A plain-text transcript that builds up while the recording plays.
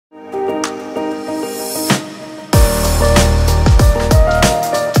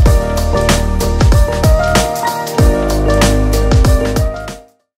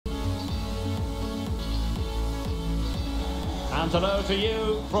So to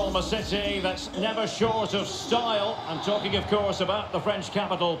you from a city that's never short of style, I'm talking of course about the French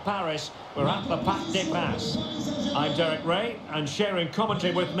capital, Paris. We're at the Parc des Princes. I'm Derek Ray, and sharing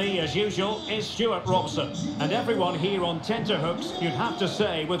commentary with me as usual is Stuart Robson. And everyone here on tenterhooks, you'd have to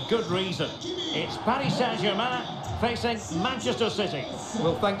say with good reason. It's Paris St.Germain facing Manchester City.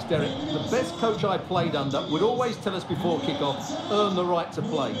 Well, thanks, Derek. The best coach I played under would always tell us before kick-off, earn the right to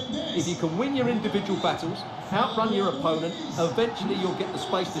play. If you can win your individual battles, outrun your opponent, eventually you'll get the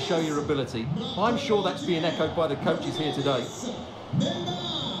space to show your ability. I'm sure that's being echoed by the coaches here today.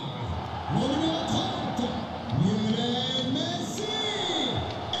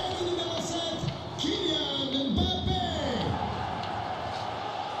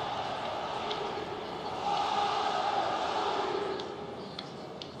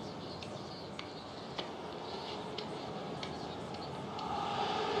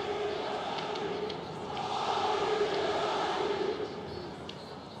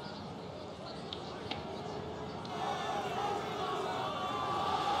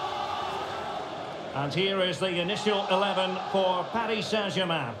 And here is the initial 11 for Paris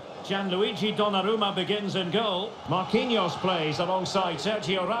Saint-Germain. Gianluigi Donnarumma begins in goal. Marquinhos plays alongside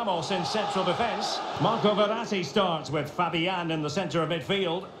Sergio Ramos in central defence. Marco Verratti starts with Fabian in the centre of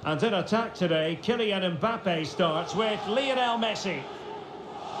midfield. And in attack today, Kylian Mbappe starts with Lionel Messi.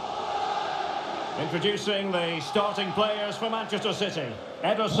 Introducing the starting players for Manchester City.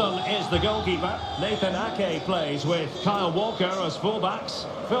 Ederson is the goalkeeper. Nathan Ake plays with Kyle Walker as fullbacks.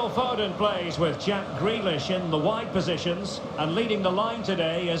 Phil Foden plays with Jack Grealish in the wide positions. And leading the line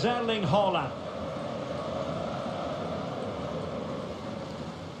today is Erling Haaland.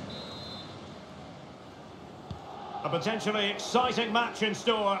 A potentially exciting match in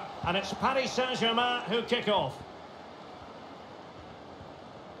store. And it's Paris Saint-Germain who kick off.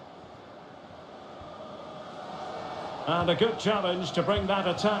 And a good challenge to bring that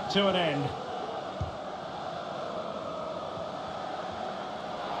attack to an end.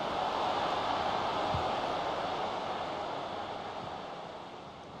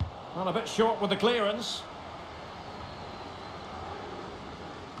 Well, a bit short with the clearance.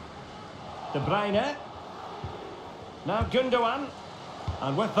 De Bruyne. Now Gundogan.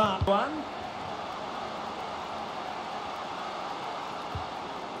 And with that one.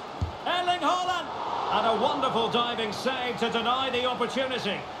 Erling Haaland. And a wonderful diving save to deny the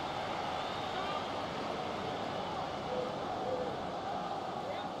opportunity.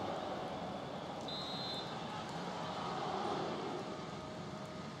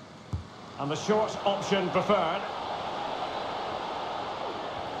 And the short option preferred.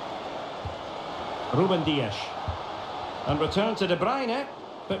 Ruben Dias. And return to De Bruyne.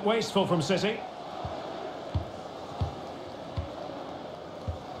 Bit wasteful from City.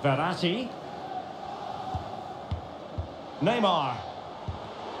 Verratti. Neymar.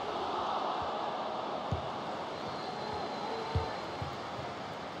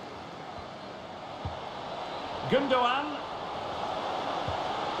 Gundogan.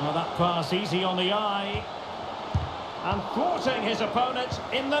 Well, that pass easy on the eye. And thwarting his opponent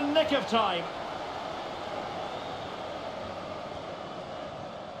in the nick of time.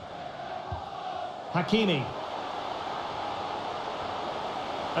 Hakimi.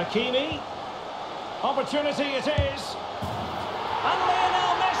 Hakimi. Opportunity it is. And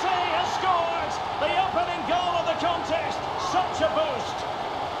Lionel Messi has scored! The opening goal of the contest. Such a boost.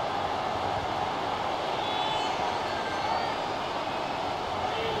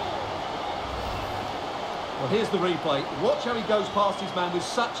 Well, here's the replay. Watch how he goes past his man with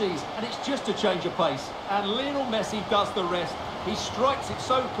such ease, and it's just a change of pace. And Lionel Messi does the rest. He strikes it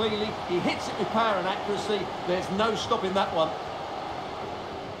so cleanly, he hits it with power and accuracy. There's no stopping that one.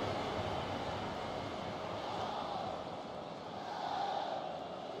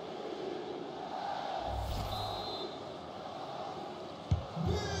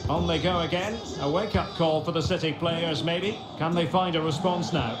 On they go again. A wake-up call for the City players, maybe. Can they find a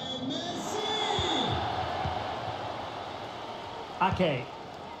response now? Ake.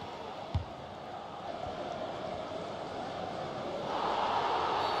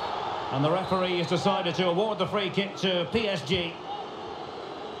 And the referee has decided to award the free kick to PSG.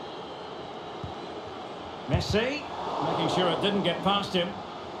 Messi, making sure it didn't get past him.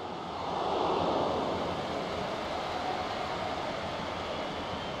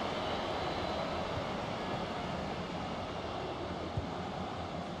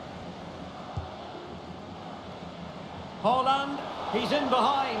 Haaland, he's in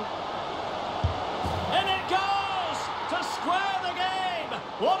behind. In it goes! To square the game!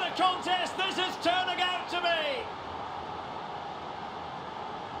 What a contest this is turning out to be!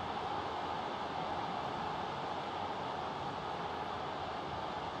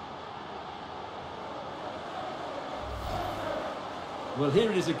 Well,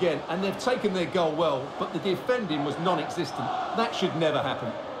 here it is again, and they've taken their goal well, but the defending was non-existent. That should never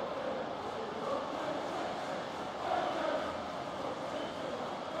happen.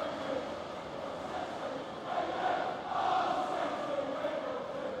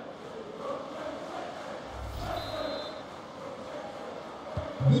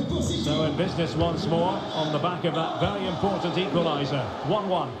 So in business once more, on the back of that very important equaliser.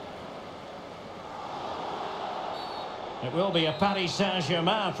 1-1. It will be a Paris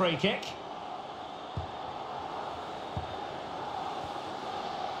St.Germain free kick.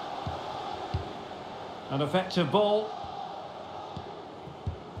 An effective ball.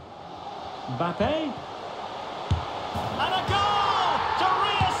 Mbappe. And a goal to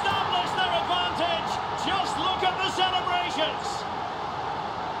re-establish their advantage. Just look at the celebrations.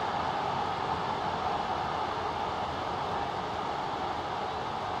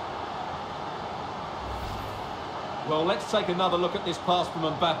 Well, let's take another look at this pass from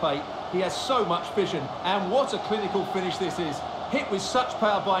Mbappe. He has so much vision, and what a clinical finish this is. Hit with such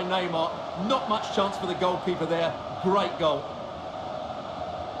power by Neymar, not much chance for the goalkeeper there. Great goal.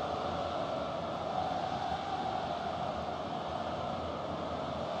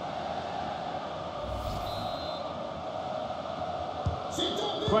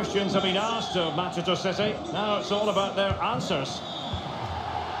 Questions have been asked of Manchester City. Now it's all about their answers.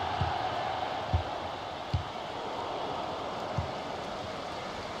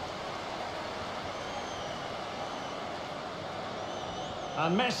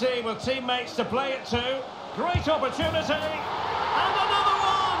 And Messi with teammates to play it to. Great opportunity. And another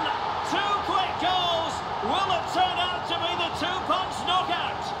one! Two quick goals. Will it turn out to be the two-punch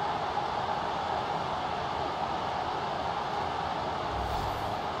knockout?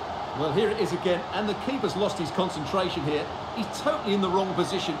 Well, here it is again, and the keeper's lost his concentration here. He's totally in the wrong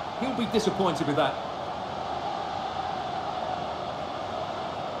position. He'll be disappointed with that.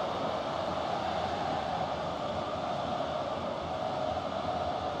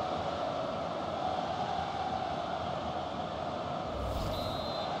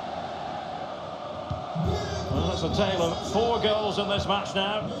 Well, it's a tale of 4 goals in this match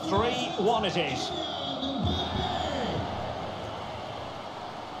now. 3-1 it is.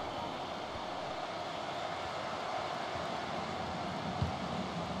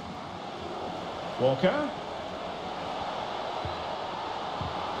 Walker.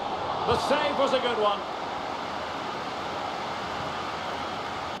 The save was a good one.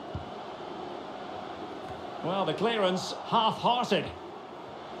 Well, the clearance half-hearted.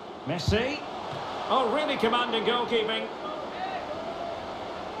 Messi. Oh, really commanding goalkeeping.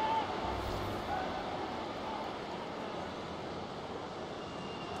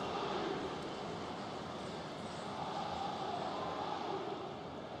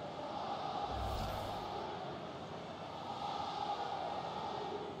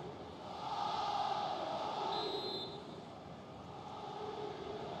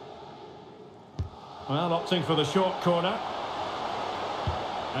 Well, opting for the short corner.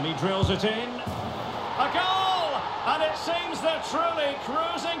 And he drills it in. A goal! And it seems they're truly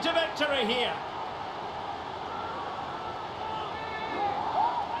cruising to victory here.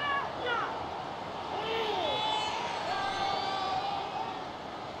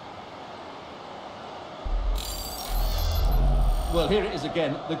 Well, here it is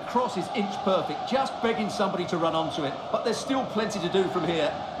again. The cross is inch perfect, just begging somebody to run onto it. But there's still plenty to do from here.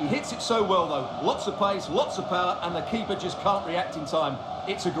 He hits it so well, though. Lots of pace, lots of power, and the keeper just can't react in time.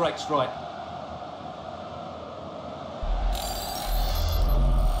 It's a great strike.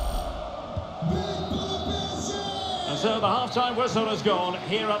 And so the half-time whistle has gone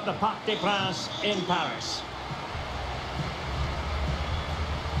here at the Parc des Princes in Paris.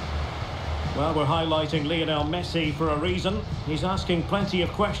 Well, we're highlighting Lionel Messi for a reason. He's asking plenty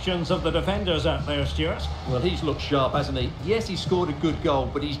of questions of the defenders out there, Stuart. Well, he's looked sharp, hasn't he? Yes, he scored a good goal,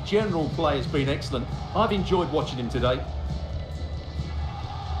 but his general play has been excellent. I've enjoyed watching him today.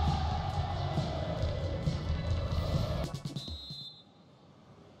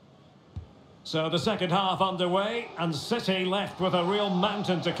 So the second half underway, and City left with a real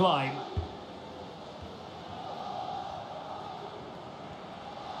mountain to climb.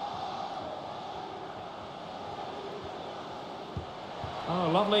 Oh,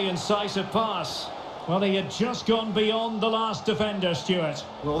 lovely incisive pass. Well, he had just gone beyond the last defender, Stuart.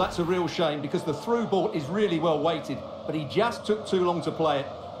 Well, that's a real shame because the through ball is really well weighted, but he just took too long to play it.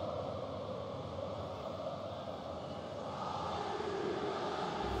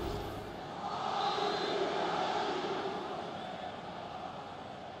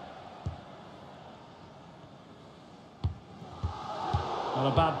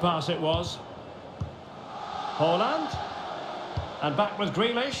 Well, a bad pass it was. Haaland. And back with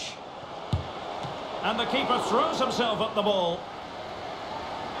Grealish. And the keeper throws himself at the ball.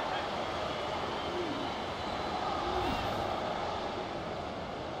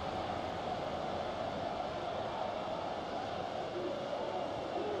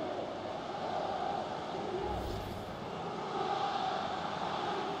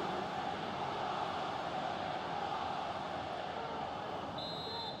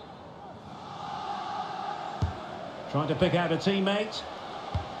 Trying to pick out a teammate.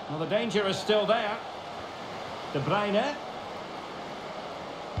 Well, the danger is still there. De Bruyne.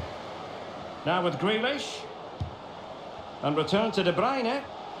 Now with Grealish. And return to De Bruyne.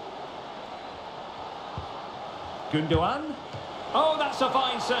 Gundogan. Oh, that's a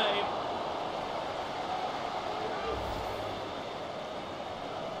fine save.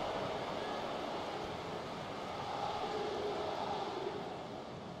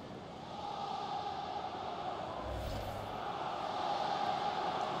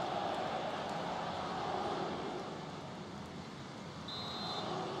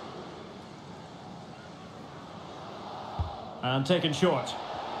 And taken short.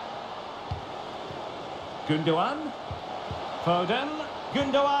 Gundogan. Foden.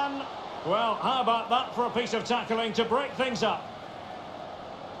 Gundogan. Well, how about that for a piece of tackling to break things up?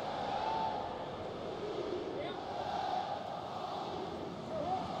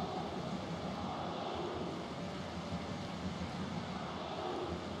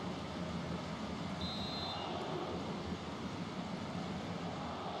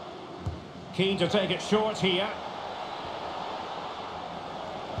 Keen to take it short here.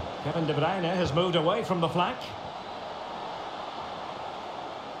 Kevin De Bruyne has moved away from the flank.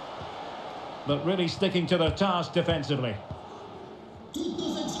 But really sticking to their task defensively.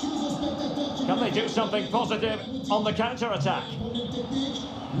 Can they do something positive on the counter-attack?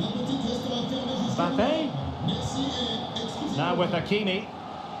 Mbappe. Now with Hakimi.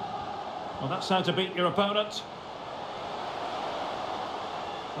 Well, that's how to beat your opponent.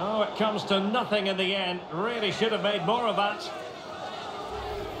 Oh, it comes to nothing in the end. Really should have made more of that.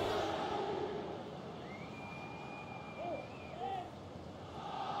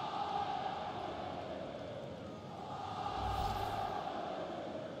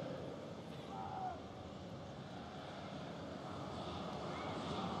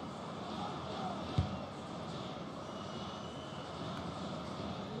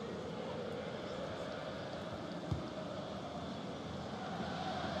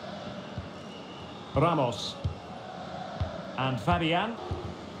 Ramos. And Fabian.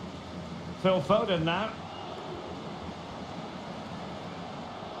 Phil Foden now.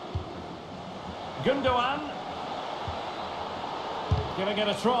 Gundogan. Giving it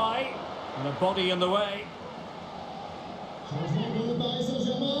a try. And a body in the way. Changement pour le Paris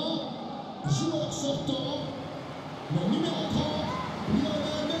Saint-Germain. Joueur sortant. Le numéro 30,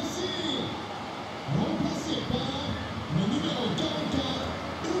 Lionel Messi. Remplacé par le numéro 44,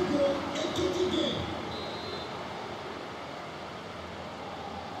 Hugo Ekitike.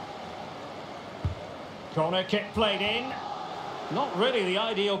 Corner kick played in. Not really the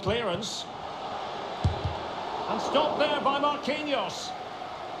ideal clearance. And stopped there by Marquinhos.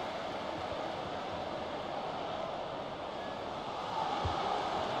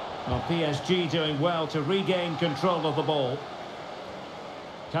 Well, PSG doing well to regain control of the ball.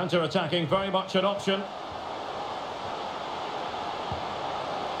 Counter-attacking very much an option.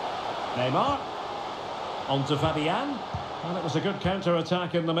 Neymar. On to Fabian. Well, it was a good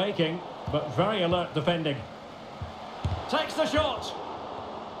counter-attack in the making, but very alert defending. Takes the shot.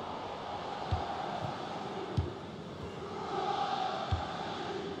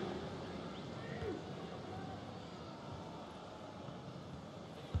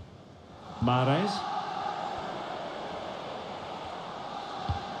 Mahrez.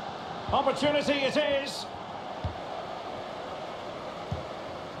 Opportunity it is.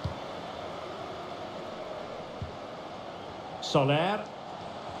 Soler.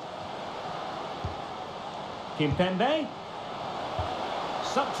 Kimpembe.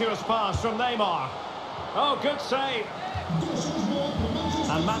 Sumptuous pass from Neymar. Oh, good save.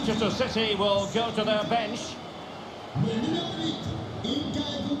 And Manchester City will go to their bench. Le numéro 8,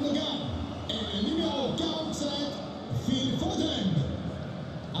 Ilkay Gundogan. Et le numéro 47, Phil Foden.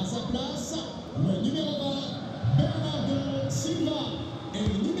 À sa place, le numéro 20, Bernardo Silva. Et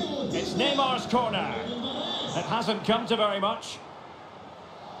le numéro 10. It's Neymar's corner. It hasn't come to very much.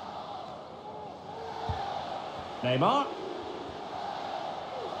 Neymar.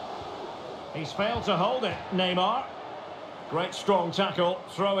 He's failed to hold it, Neymar. Great strong tackle,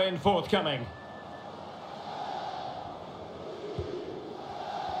 throw in forthcoming.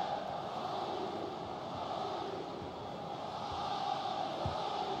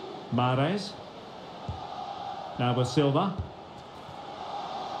 Mahrez. Now with Silva.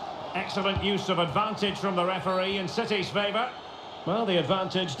 Excellent use of advantage from the referee in City's favour. Well, the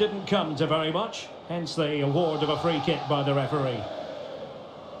advantage didn't come to very much, hence the award of a free kick by the referee.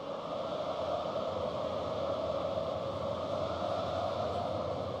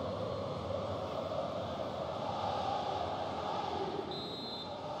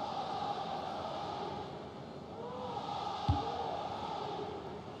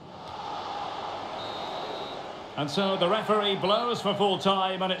 And so the referee blows for full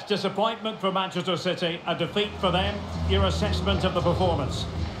time, and it's disappointment for Manchester City, a defeat for them. Your assessment of the performance?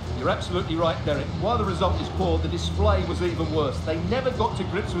 You're absolutely right, Derek. While the result is poor, the display was even worse. They never got to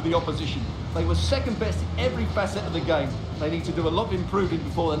grips with the opposition. They were second best in every facet of the game. They need to do a lot of improving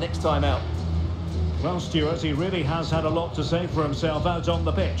before the next time out. Well, Stuart, he really has had a lot to say for himself out on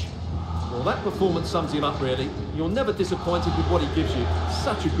the pitch. Well, that performance sums him up, really. You're never disappointed with what he gives you.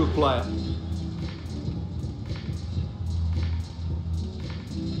 Such a good player.